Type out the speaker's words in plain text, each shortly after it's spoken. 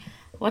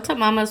What's up,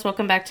 mamas?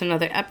 Welcome back to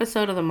another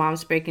episode of the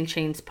Moms Breaking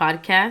Chains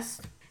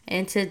podcast.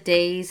 In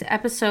today's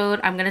episode,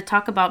 I'm going to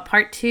talk about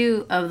part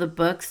 2 of the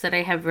books that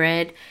I have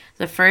read.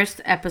 The first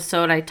book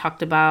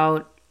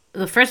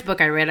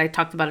I read, I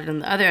talked about it in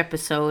the other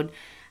episode.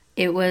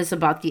 It was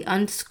about the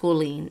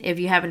unschooling. If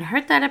you haven't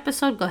heard that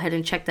episode, go ahead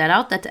and check that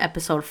out. That's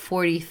episode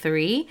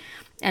 43.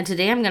 And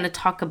today I'm going to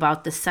talk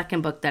about the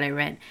second book that I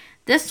read.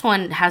 This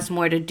one has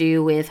more to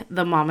do with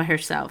the mama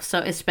herself. So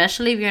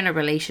especially if you're in a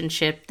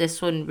relationship, this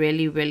one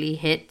really, really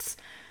hits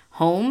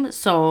home.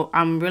 So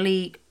I'm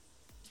really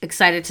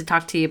excited to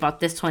talk to you about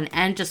this one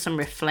and just some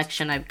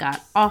reflection I've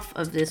got off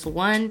of this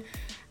one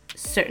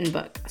certain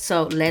book.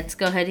 So let's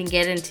go ahead and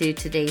get into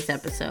today's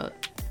episode.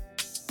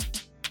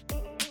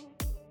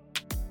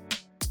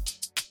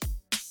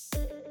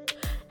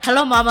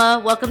 Hello,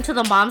 mama. Welcome to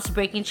the Moms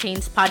Breaking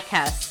Chains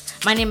podcast.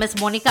 My name is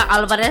Monica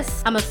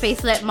Alvarez. I'm a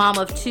faith-led mom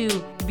of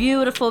 2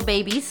 beautiful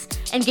babies,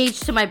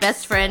 engaged to my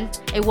best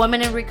friend, a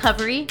woman in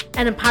recovery,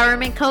 an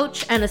empowerment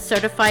coach, and a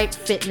certified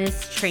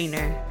fitness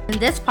trainer. In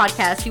this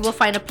podcast, you will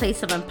find a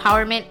place of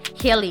empowerment,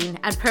 healing,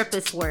 and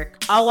purpose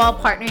work, all while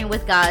partnering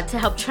with God to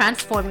help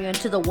transform you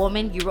into the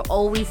woman you were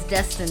always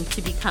destined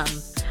to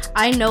become.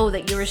 I know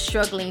that you are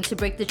struggling to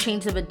break the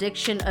chains of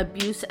addiction,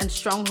 abuse, and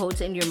strongholds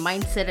in your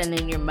mindset and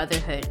in your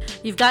motherhood.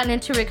 You've gotten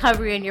into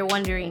recovery and you're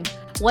wondering,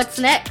 what's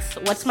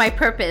next? What's my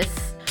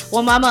purpose?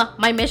 Well, mama,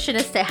 my mission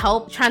is to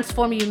help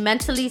transform you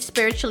mentally,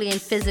 spiritually,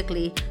 and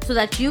physically so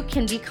that you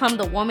can become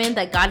the woman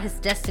that God has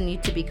destined you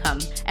to become.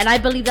 And I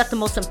believe that the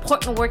most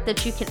important work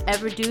that you can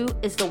ever do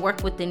is the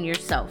work within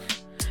yourself.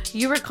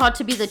 You were called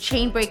to be the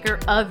chain breaker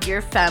of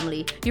your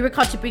family. You were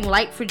called to bring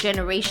light for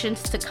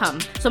generations to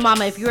come. So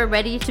mama, if you are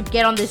ready to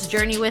get on this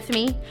journey with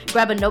me,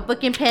 grab a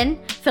notebook and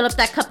pen, fill up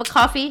that cup of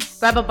coffee,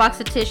 grab a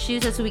box of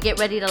tissues as we get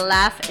ready to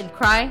laugh and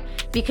cry,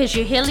 because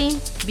your healing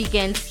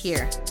begins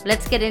here.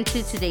 Let's get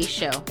into today's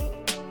show.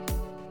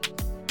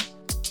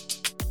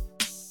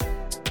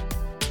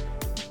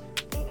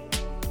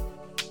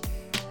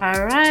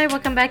 All right,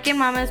 welcome back in,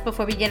 mamas.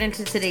 Before we get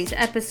into today's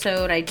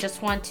episode, I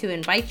just want to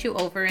invite you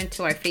over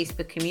into our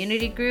Facebook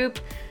community group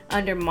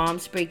under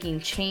Moms Breaking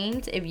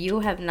Chains. If you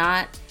have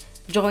not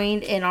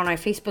joined in on our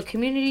Facebook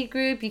community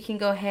group, you can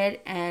go ahead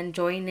and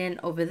join in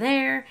over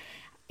there.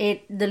 The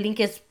link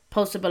is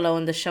posted below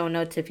in the show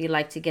notes if you'd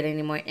like to get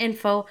any more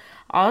info.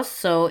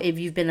 Also, if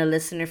you've been a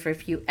listener for a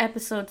few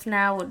episodes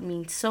now, it would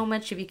mean so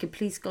much if you could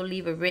please go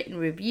leave a written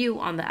review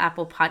on the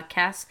Apple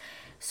Podcast,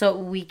 so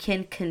we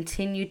can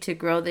continue to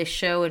grow this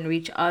show and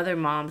reach other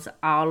moms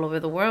all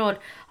over the world.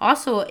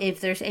 Also, if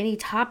there's any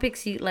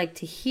topics you'd like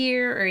to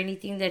hear or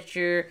anything that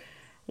you're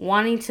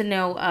wanting to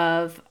know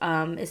of,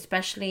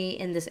 especially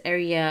in this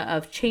area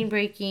of chain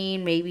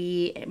breaking,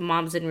 maybe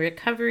moms in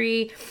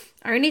recovery,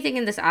 or anything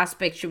in this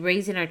aspect,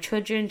 raising our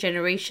children,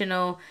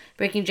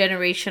 breaking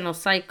generational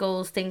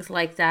cycles, things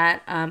like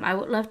that, I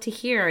would love to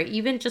hear, or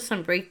even just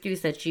some breakthroughs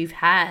that you've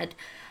had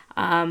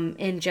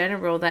in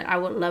general that I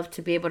would love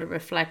to be able to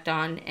reflect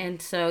on.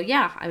 And so,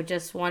 yeah, I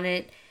just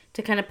wanted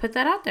to kind of put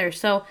that out there.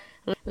 So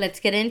let's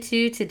get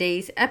into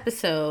today's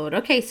episode.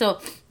 Okay, so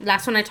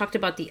last one I talked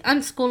about the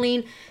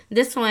unschooling.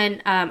 This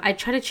one, I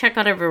try to check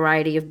out a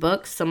variety of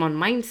books, some on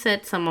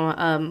mindset, some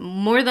on,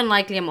 more than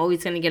likely, I'm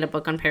always going to get a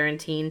book on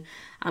parenting.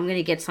 I'm going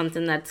to get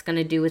something that's going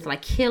to do with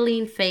like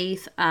healing,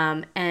 faith,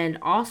 and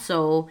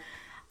also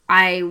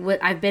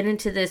I've been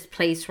into this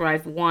place where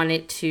I've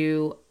wanted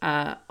to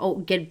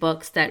get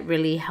books that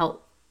really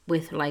help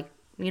with my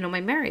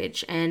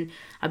marriage, and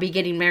I'll be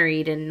getting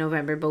married in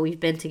November, but we've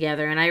been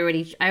together, and I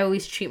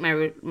always treat my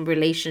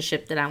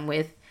relationship that I'm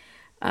with,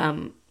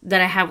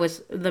 that I have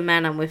with the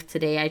man I'm with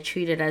today, I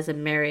treat it as a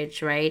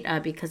marriage,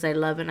 right? Because I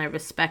love and I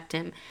respect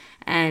him.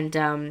 And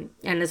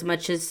as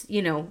much as,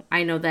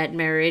 I know that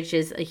marriage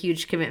is a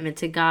huge commitment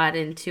to God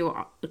and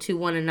to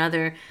one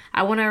another,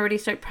 I want to already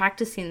start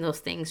practicing those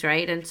things,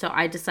 right? And so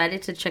I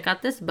decided to check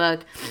out this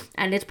book,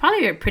 and it's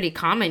probably pretty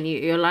common.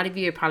 A lot of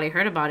you have probably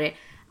heard about it.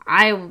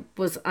 I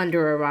was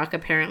under a rock,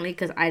 apparently,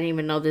 because I didn't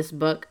even know this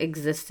book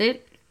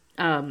existed.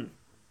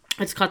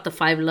 It's called The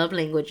 5 Love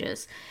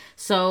Languages.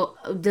 So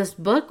this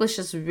book was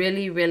just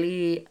really,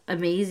 really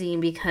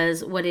amazing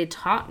because what it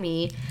taught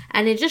me,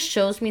 and it just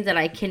shows me that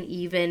I can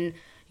even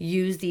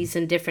use these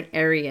in different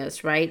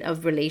areas, right,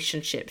 of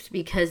relationships,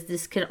 because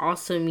this could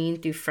also mean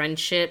through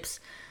friendships.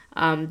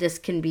 This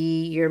can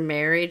be your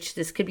marriage.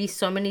 This could be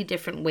so many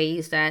different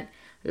ways that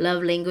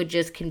love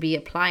languages can be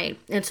applied.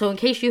 And so in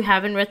case you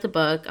haven't read the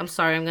book, I'm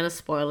sorry, I'm going to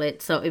spoil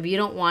it. So if you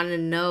don't want to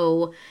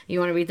know, you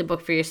want to read the book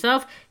for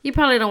yourself, you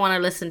probably don't want to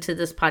listen to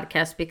this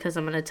podcast because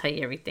I'm going to tell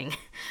you everything.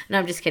 No,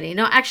 I'm just kidding.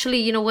 No, actually,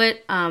 you know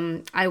what?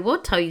 I will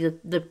tell you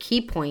the key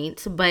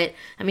points, but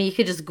I mean, you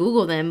could just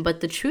Google them.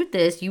 But the truth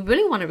is, you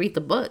really want to read the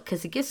book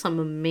because it gives some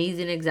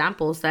amazing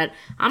examples that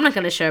I'm not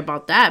going to share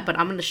about that, but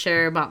I'm going to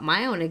share about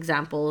my own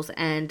examples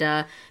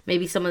and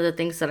maybe some of the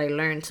things that I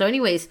learned. So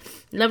anyways,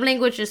 Love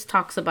Languages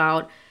talks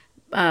about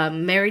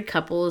married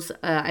couples.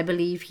 I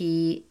believe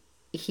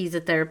he's a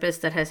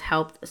therapist that has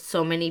helped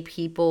so many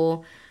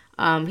people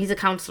He's a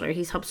counselor.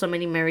 He's helped so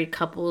many married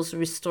couples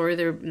restore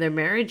their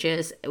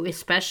marriages,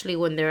 especially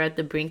when they're at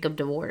the brink of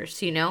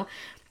divorce, you know?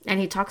 And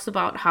he talks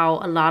about how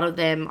a lot of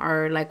them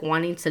are like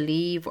wanting to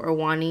leave or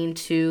wanting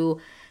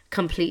to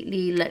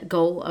completely let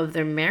go of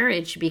their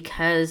marriage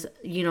because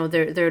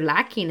they're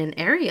lacking in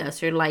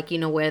areas, or like,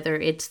 whether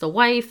it's the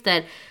wife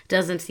that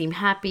doesn't seem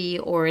happy,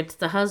 or it's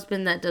the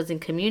husband that doesn't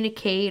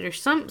communicate, or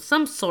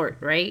some sort,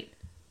 right?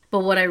 But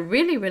what I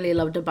really, really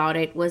loved about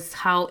it was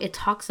how it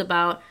talks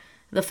about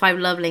the 5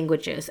 love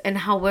languages and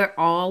how we're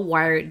all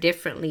wired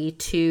differently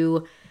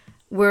to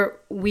where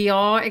we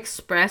all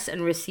express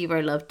and receive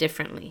our love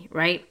differently,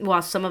 right?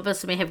 While some of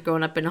us may have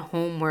grown up in a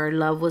home where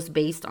love was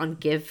based on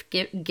gift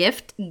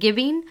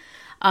giving,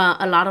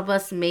 a lot of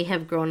us may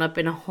have grown up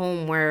in a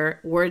home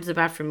where words of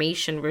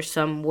affirmation were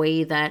some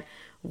way that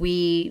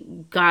we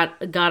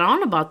got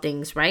on about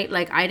things, right?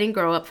 Like, I didn't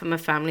grow up from a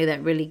family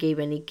that really gave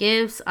any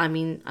gifts. I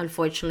mean,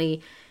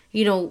 unfortunately,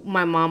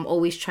 my mom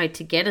always tried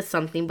to get us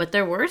something, but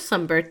there were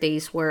some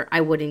birthdays where I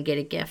wouldn't get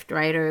a gift,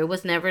 right? Or it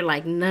was never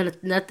like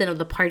nothing of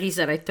the parties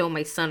that I throw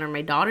my son or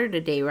my daughter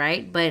today,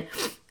 right? But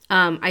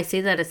I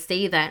say that to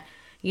say that,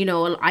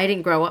 I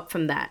didn't grow up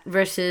from that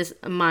versus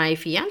my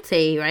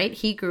fiance, right?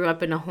 He grew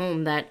up in a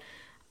home that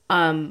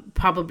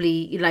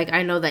probably, like,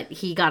 I know that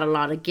he got a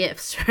lot of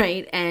gifts,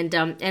 right? And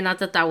not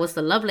that that was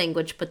the love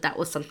language, but that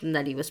was something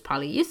that he was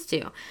probably used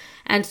to.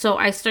 And so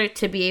I start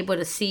to be able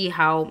to see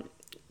how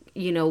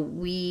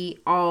we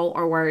all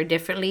are wired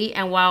differently.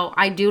 And while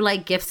I do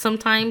like gifts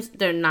sometimes,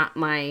 I'm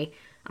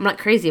not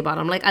crazy about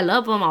them. Like, I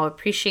love them. I'll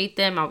appreciate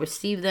them. I'll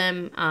receive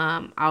them.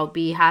 I'll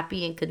be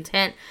happy and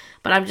content.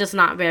 But I'm just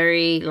not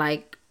very,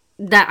 like,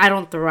 that. I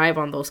don't thrive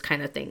on those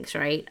kind of things,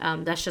 right?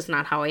 That's just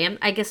not how I am.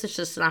 I guess it's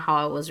just not how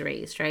I was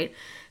raised, right?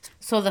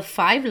 So the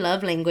 5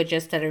 love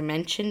languages that are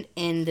mentioned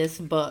in this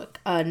book,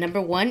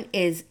 number 1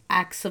 is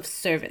acts of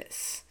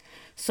service.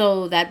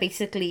 So that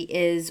basically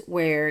is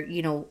where,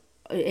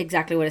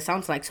 exactly what it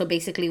sounds like. So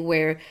basically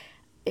where,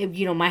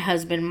 my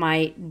husband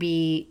might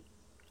be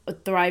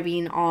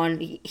thriving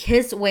on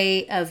his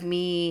way of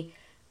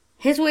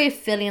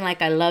feeling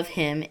like I love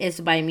him is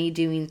by me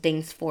doing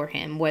things for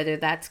him, whether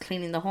that's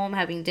cleaning the home,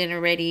 having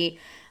dinner ready,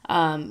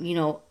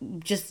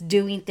 just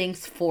doing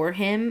things for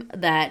him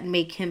that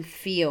make him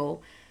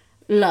feel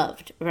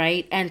loved,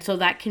 right? And so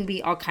that can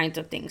be all kinds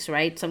of things,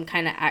 right? Some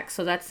kind of act.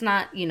 So that's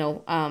not,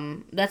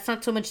 that's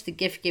not so much the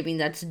gift giving,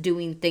 that's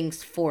doing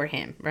things for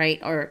him, right?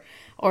 Or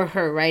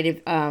her, right?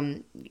 If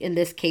in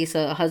this case,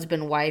 a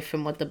husband, wife,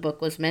 from what the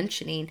book was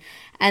mentioning.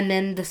 And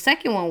then the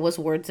second one was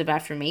words of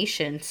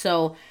affirmation.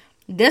 So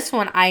this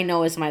one I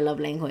know is my love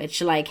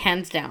language, like,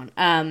 hands down,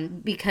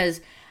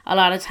 because a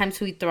lot of times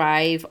we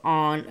thrive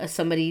on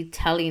somebody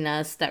telling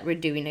us that we're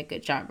doing a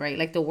good job, right?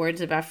 Like the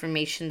words of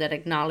affirmation, that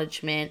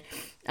acknowledgement,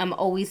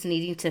 always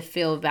needing to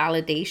feel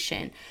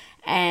validation.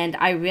 And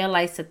I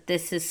realized that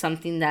this is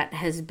something that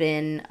has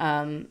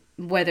been,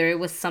 whether it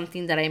was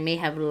something that I may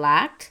have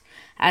lacked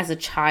as a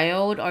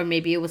child, or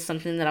maybe it was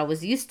something that I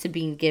was used to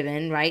being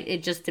given, right?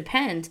 It just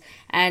depends.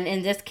 And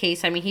in this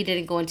case, I mean, he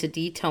didn't go into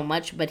detail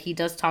much, but he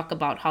does talk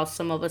about how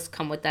some of us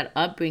come with that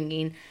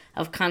upbringing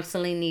of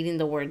constantly needing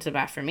the words of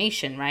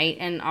affirmation, right?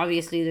 And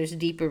obviously there's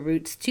deeper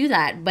roots to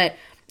that, but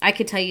I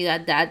could tell you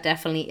that that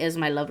definitely is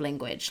my love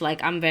language.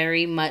 Like, I'm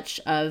very much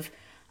of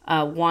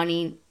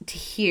wanting to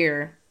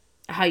hear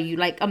how you,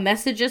 like, a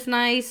message is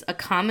nice, a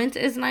comment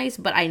is nice,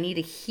 but I need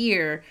to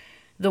hear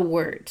the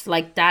words.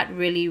 Like, that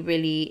really,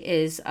 really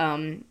is,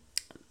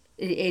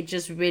 it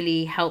just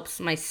really helps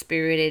my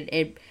spirit.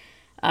 It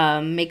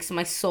makes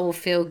my soul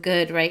feel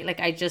good, right? Like,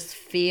 I just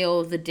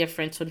feel the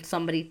difference when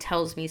somebody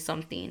tells me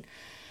something.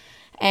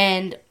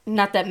 And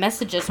not that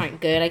messages aren't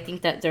good. I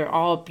think that they're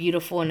all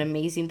beautiful and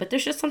amazing, but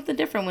there's just something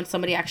different when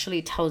somebody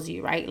actually tells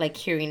you, right? Like,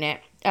 hearing it.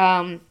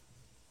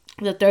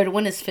 The third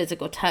one is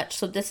physical touch.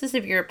 So this is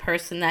if you're a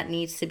person that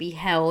needs to be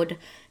held,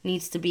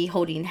 needs to be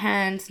holding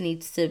hands,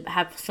 needs to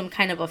have some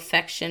kind of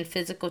affection,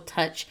 physical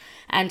touch.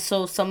 And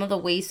so some of the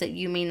ways that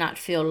you may not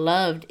feel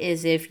loved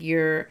is if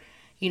your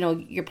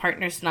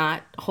partner's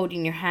not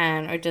holding your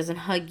hand, or doesn't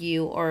hug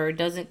you, or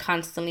doesn't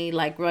constantly,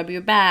 like, rub your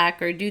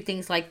back or do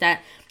things like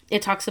that.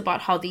 It talks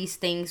about how these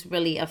things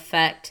really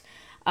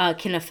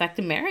can affect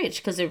the marriage,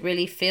 because it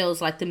really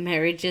feels like the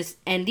marriage is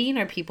ending,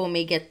 or people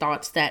may get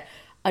thoughts that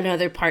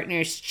another partner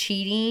is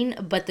cheating.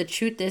 But the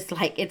truth is,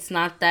 like, it's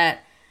not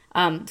that.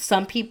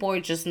 Some people are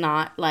just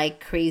not, like,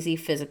 crazy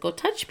physical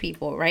touch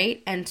people,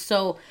 right? And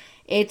so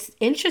it's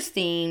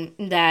interesting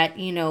that,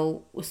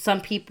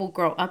 some people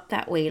grow up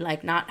that way,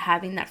 like, not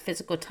having that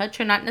physical touch,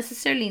 or not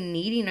necessarily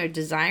needing or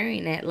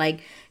desiring it,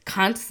 like,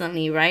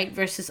 constantly, right?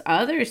 Versus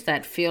others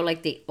that feel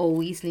like they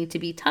always need to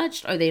be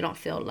touched, or they don't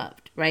feel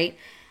loved, right?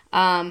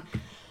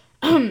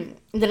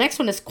 The next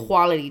one is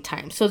quality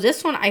time. So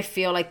this one, I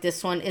feel like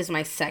this one is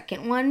my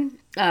second one.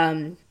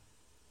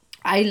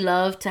 I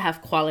love to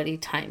have quality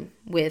time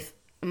with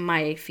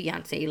my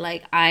fiance.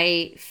 Like,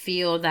 I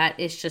feel that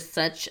it's just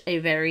such a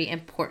very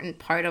important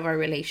part of our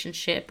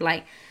relationship.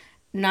 Like,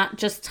 not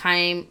just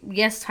time,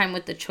 yes, time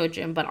with the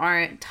children, but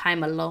our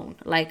time alone.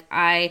 Like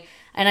I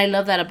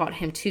love that about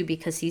him too,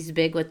 because he's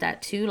big with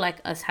that too.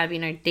 Like us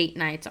having our date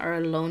nights, our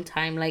alone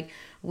time. Like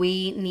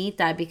we need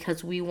that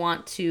because we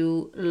want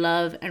to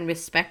love and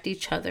respect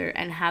each other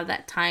and have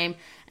that time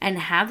and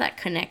have that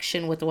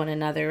connection with one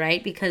another,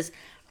 right? Because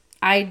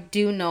I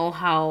do know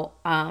how,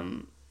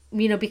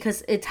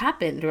 because it's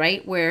happened,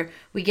 right? Where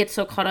we get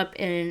so caught up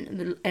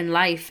in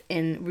life,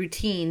 in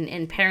routine,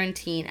 in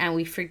parenting, and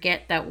we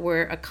forget that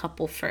we're a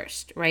couple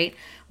first, right?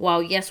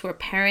 While yes, we're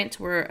parents,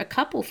 we're a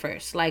couple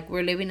first. Like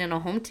we're living in a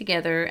home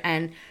together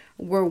and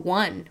we're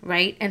one,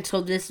 right? And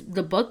so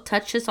the book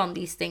touches on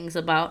these things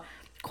about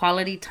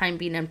quality time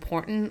being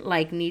important,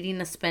 like needing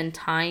to spend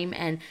time.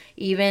 And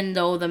even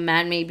though the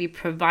man may be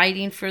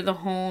providing for the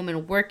home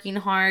and working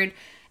hard,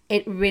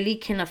 it really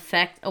can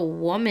affect a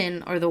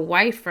woman or the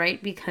wife,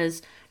 right?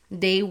 Because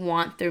they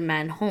want their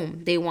man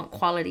home. They want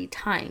quality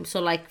time.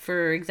 So like,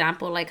 for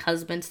example, like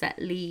husbands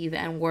that leave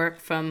and work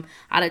from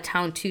out of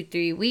town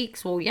 2-3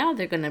 weeks, well, yeah,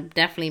 they're going to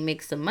definitely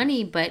make some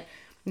money, but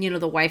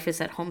the wife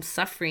is at home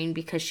suffering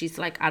because she's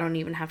like, I don't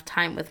even have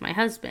time with my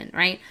husband,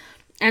 right?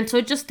 And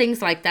so just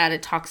things like that,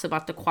 it talks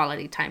about the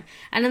quality time.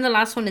 And then the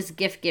last one is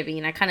gift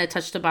giving. I kind of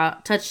touched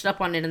up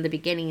on it in the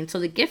beginning. And so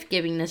the gift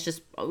giving is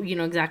just,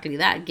 exactly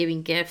that,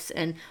 giving gifts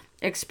and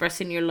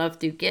expressing your love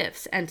through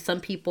gifts. And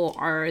some people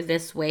are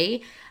this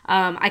way.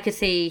 I could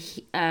say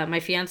my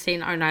fiance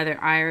and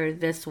neither I are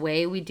this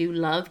way. We do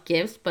love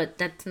gifts,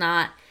 but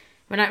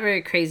we're not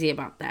very crazy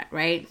about that,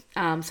 right?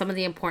 Some of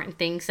the important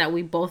things that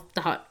we both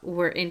thought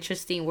were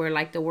interesting were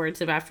like the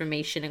words of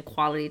affirmation and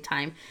quality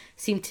time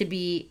seem to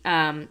be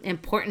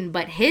important,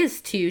 but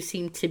his two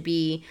seem to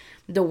be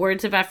the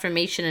words of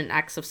affirmation and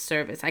acts of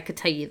service. I could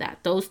tell you that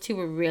those two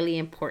were really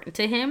important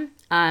to him.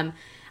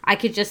 I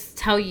could just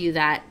tell you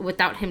that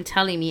without him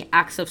telling me,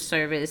 acts of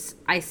service,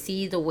 I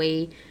see the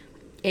way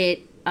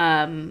it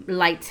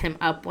lights him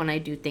up when I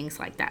do things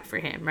like that for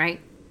him, right?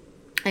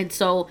 And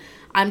so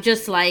I'm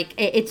just like,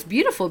 it's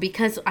beautiful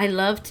because I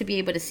love to be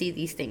able to see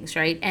these things,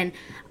 right? And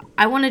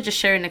I want to just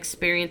share an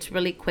experience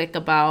really quick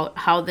about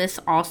how this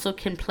also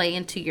can play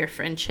into your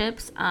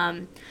friendships.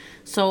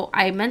 So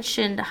I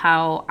mentioned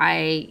how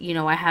I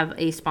have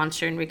a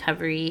sponsor in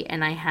recovery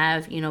and I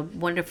have,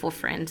 wonderful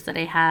friends that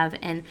I have.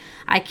 And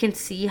I can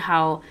see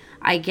how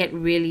I get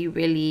really,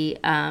 really,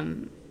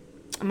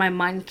 my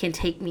mind can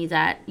take me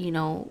that,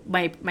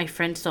 my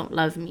friends don't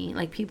love me.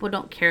 Like people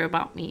don't care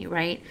about me,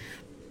 right?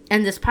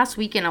 And this past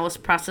weekend, I was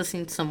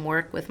processing some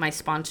work with my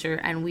sponsor,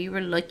 and we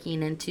were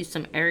looking into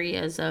some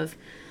areas of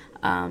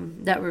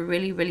that were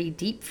really, really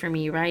deep for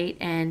me, right?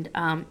 And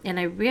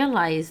I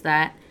realized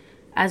that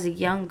as a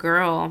young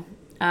girl,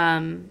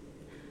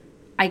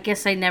 I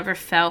guess I never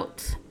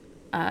felt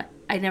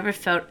enough,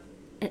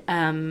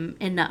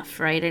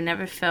 right? I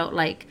never felt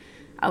like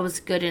I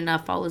was good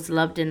enough, I was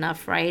loved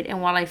enough, right?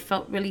 And while I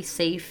felt really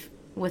safe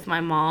with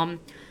my mom,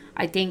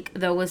 I think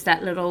there was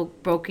that little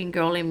broken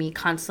girl in me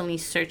constantly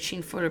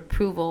searching for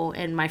approval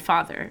in my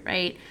father,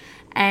 right?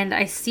 And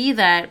I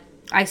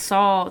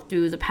saw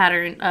through the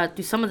pattern,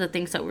 through some of the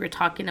things that we were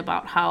talking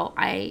about, how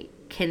I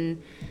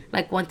can,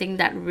 like one thing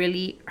that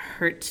really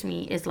hurts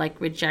me is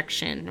like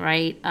rejection,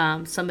 right?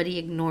 Somebody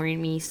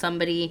ignoring me,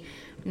 somebody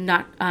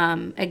not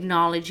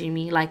acknowledging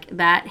me, like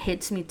that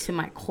hits me to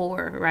my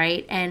core,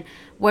 right? And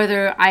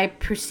whether I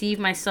perceive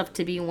myself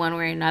to be one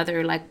way or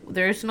another, like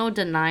there's no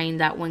denying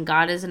that when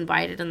God is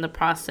invited in the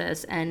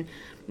process and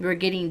we're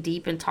getting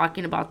deep and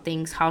talking about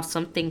things, how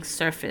some things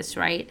surface,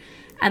 right?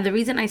 And the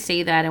reason I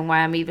say that and why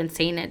I'm even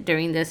saying it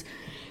during this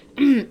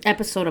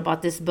episode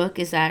about this book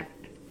is that,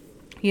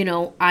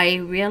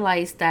 I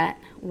realized that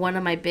one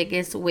of my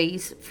biggest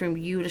ways for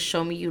you to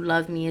show me you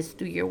love me is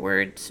through your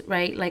words,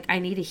 right? Like I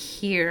need to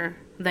hear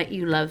that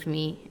you love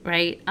me,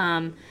 right?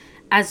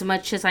 As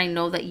much as I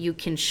know that you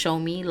can show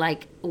me,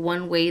 like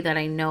one way that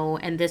I know,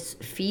 and this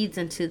feeds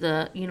into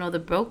the, the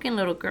broken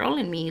little girl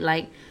in me,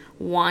 like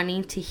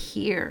wanting to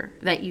hear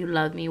that you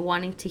love me,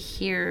 wanting to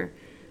hear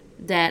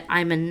that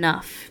I'm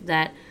enough,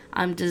 that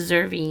I'm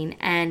deserving,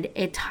 and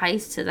it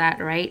ties to that,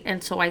 right?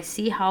 And so I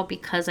see how,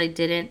 because I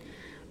didn't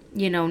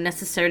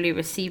necessarily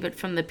receive it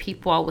from the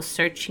people I was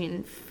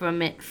searching for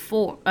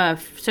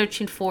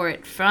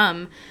it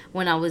from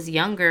when I was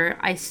younger,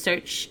 I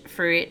search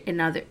for it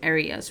in other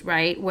areas,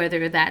 right?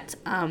 Whether that's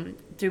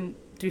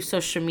through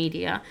social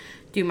media,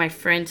 through my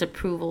friends'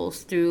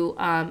 approvals, through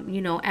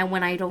and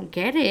when I don't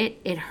get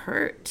it, it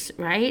hurts,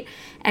 right?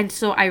 And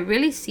so I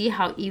really see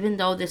how, even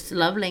though this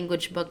love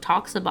language book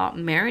talks about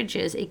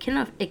marriages, it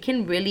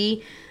can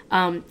really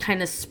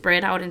kind of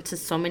spread out into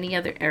so many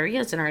other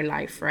areas in our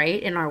life,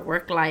 right? In our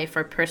work life,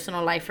 our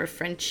personal life, our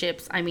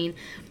friendships. I mean,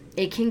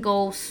 it can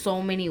go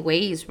so many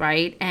ways,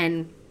 right?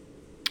 And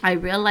I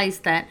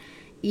realized that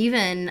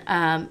even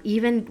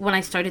when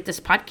I started this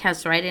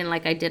podcast, right, and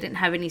like I didn't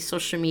have any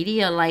social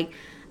media, like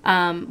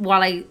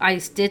while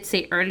I did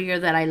say earlier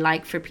that I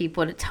like for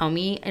people to tell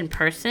me in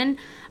person,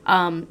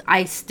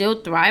 I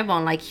still thrive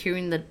on like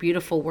hearing the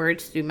beautiful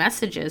words through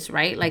messages,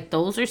 right? Like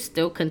those are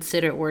still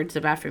considered words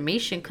of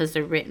affirmation because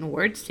they're written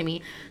words to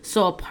me.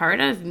 So a part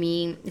of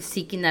me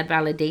seeking that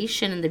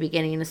validation in the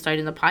beginning and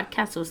starting the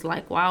podcast was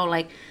like, wow,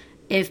 like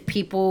if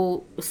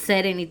people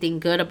said anything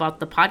good about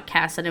the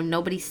podcast, and if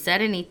nobody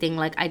said anything,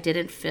 like I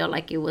didn't feel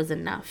like it was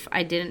enough.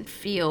 I didn't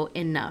feel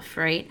enough,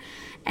 right?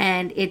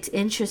 And it's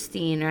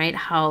interesting, right,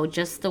 how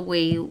just the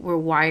way we're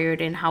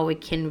wired and how it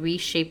can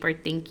reshape our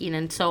thinking.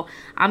 And so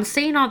I'm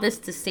saying all this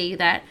to say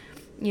that,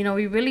 you know,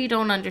 we really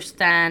don't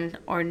understand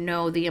or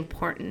know the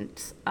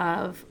importance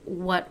of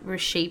what we're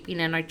shaping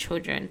in our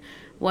children,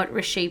 what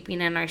we're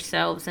shaping in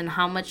ourselves, and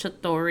how much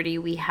authority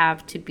we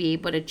have to be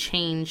able to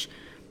change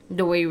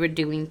the way we're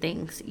doing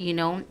things. You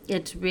know,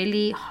 it's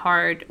really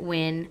hard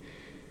when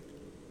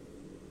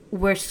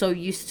we're so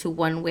used to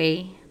one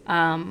way.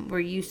 We're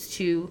used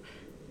to,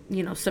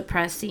 you know,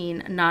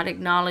 suppressing, not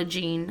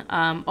acknowledging,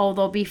 oh,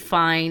 they'll be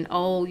fine.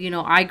 Oh, you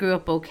know, I grew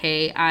up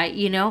okay.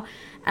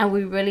 And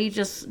we really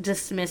just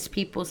dismiss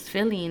people's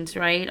feelings,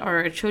 right? Or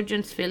our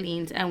children's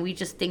feelings. And we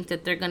just think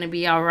that they're going to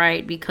be all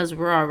right because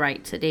we're all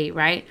right today,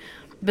 right?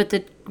 But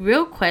the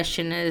real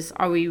question is,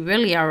 are we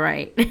really all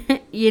right?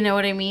 You know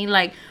what I mean?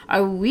 Like,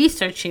 are we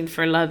searching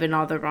for love in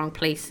all the wrong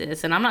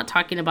places? And I'm not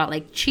talking about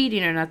like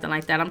cheating or nothing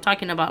like that. I'm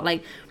talking about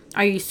like,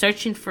 are you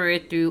searching for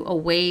it through a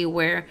way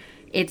where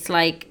it's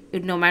like,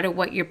 no matter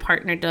what your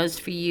partner does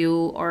for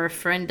you or a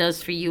friend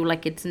does for you,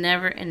 like it's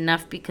never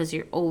enough because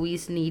you're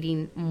always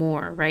needing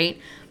more, right?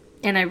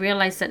 And I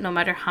realized that no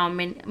matter how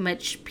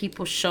much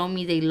people show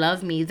me they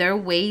love me, their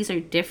ways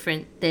are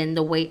different than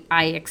the way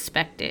I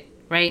expect it,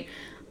 right?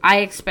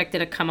 I expect it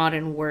to come out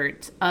in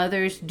words.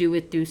 Others do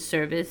it through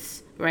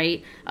service,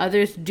 right?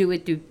 Others do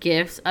it through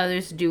gifts.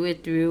 Others do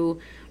it through,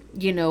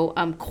 you know,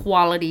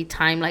 quality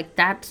time. Like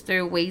that's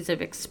their ways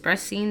of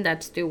expressing.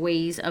 That's their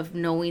ways of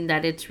knowing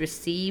that it's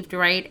received,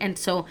 right? And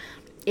so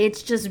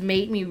it's just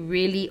made me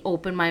really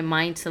open my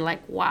mind to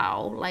like,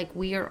 wow, like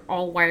we are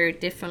all wired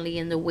differently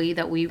in the way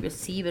that we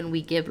receive and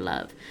we give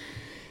love.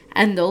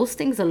 And those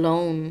things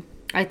alone,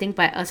 I think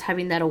by us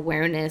having that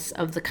awareness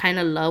of the kind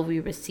of love we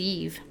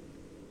receive,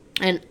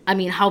 and I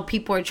mean, how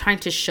people are trying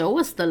to show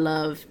us the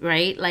love,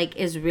 right? Like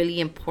is really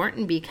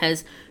important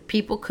because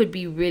people could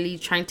be really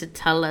trying to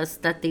tell us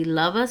that they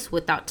love us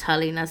without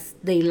telling us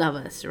they love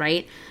us,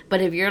 right?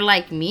 But if you're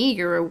like me,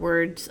 you're a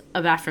words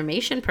of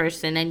affirmation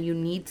person and you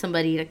need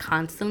somebody to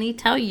constantly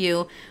tell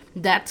you,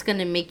 that's going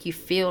to make you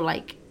feel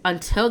like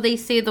until they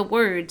say the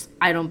words,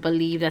 I don't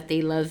believe that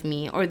they love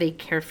me or they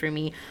care for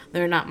me.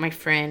 They're not my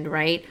friend,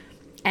 right?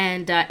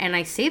 And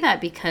I say that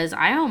because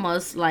I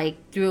almost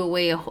like threw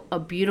away a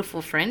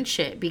beautiful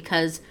friendship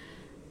because,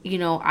 you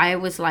know, I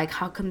was like,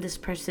 how come this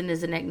person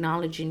isn't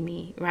acknowledging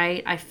me,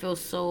 right? I feel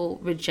so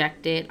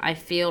rejected. I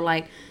feel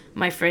like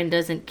my friend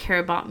doesn't care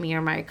about me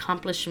or my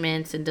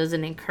accomplishments and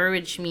doesn't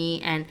encourage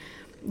me. And,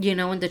 you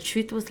know, and the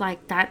truth was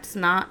like, that's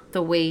not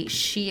the way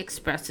she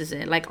expresses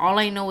it. Like, all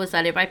I know is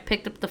that if I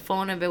picked up the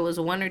phone, if it was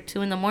 1 or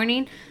 2 in the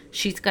morning,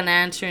 she's going to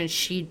answer and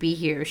she'd be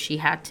here. She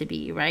had to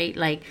be, right?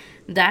 Like,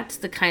 that's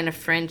the kind of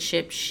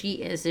friendship she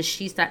is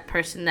she's that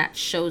person that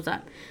shows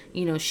up.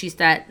 You know, she's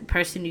that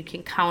person you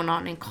can count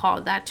on and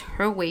call. That's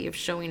her way of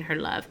showing her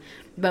love.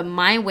 But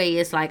my way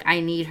is like, I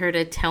need her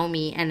to tell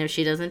me. And if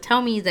she doesn't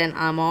tell me, then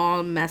I'm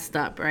all messed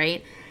up,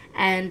 right?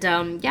 And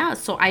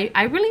so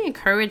I really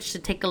encourage to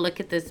take a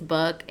look at this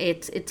book.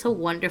 It's a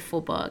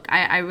wonderful book.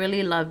 I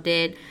really loved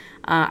it.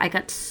 I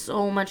got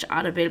so much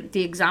out of it.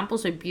 The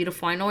examples are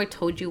beautiful. I know I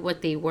told you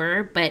what they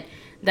were, but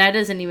that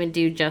doesn't even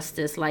do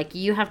justice. Like,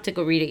 you have to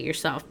go read it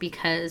yourself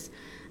because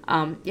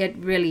it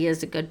really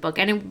is a good book.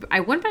 And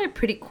I went by it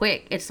pretty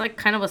quick. It's like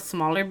kind of a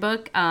smaller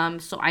book.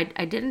 So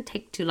I didn't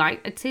take too long.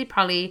 I'd say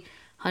probably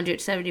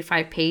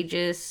 175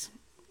 pages,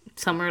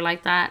 somewhere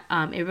like that.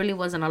 It really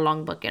wasn't a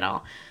long book at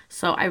all.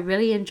 So I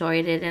really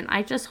enjoyed it. And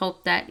I just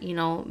hope that, you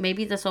know,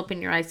 maybe this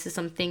opened your eyes to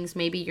some things.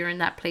 Maybe you're in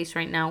that place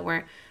right now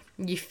where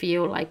you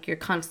feel like you're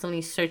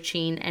constantly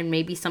searching and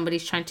maybe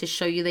somebody's trying to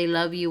show you they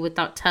love you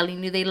without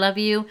telling you they love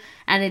you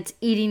and it's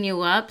eating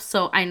you up.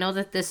 So I know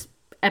that this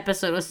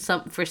episode was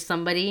for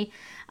somebody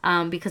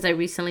because I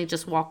recently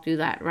just walked through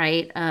that,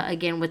 right?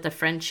 Again, with the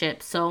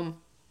friendship. So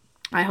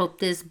I hope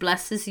this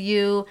blesses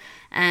you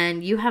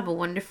and you have a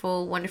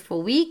wonderful,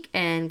 wonderful week.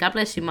 And God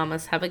bless you,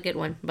 mamas. Have a good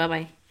one.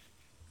 Bye-bye.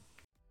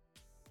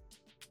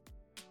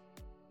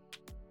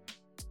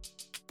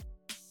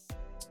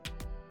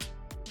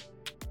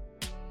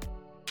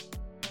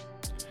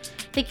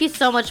 Thank you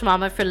so much,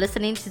 Mama, for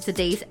listening to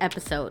today's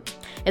episode.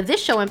 If this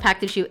show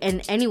impacted you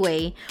in any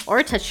way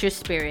or touched your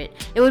spirit,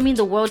 it would mean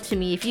the world to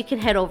me if you could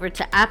head over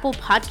to Apple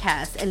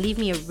Podcasts and leave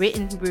me a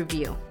written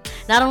review.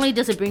 Not only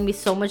does it bring me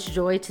so much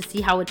joy to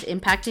see how it's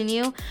impacting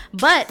you,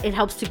 but it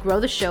helps to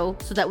grow the show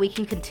so that we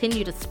can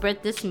continue to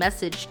spread this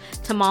message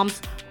to moms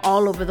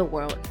all over the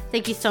world.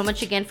 Thank you so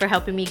much again for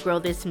helping me grow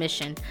this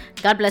mission.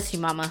 God bless you,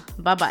 Mama.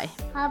 Bye-bye.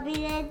 Happy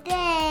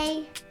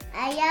day.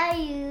 I love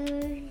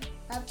you.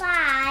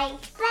 Bye-bye.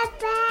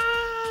 Bye-bye.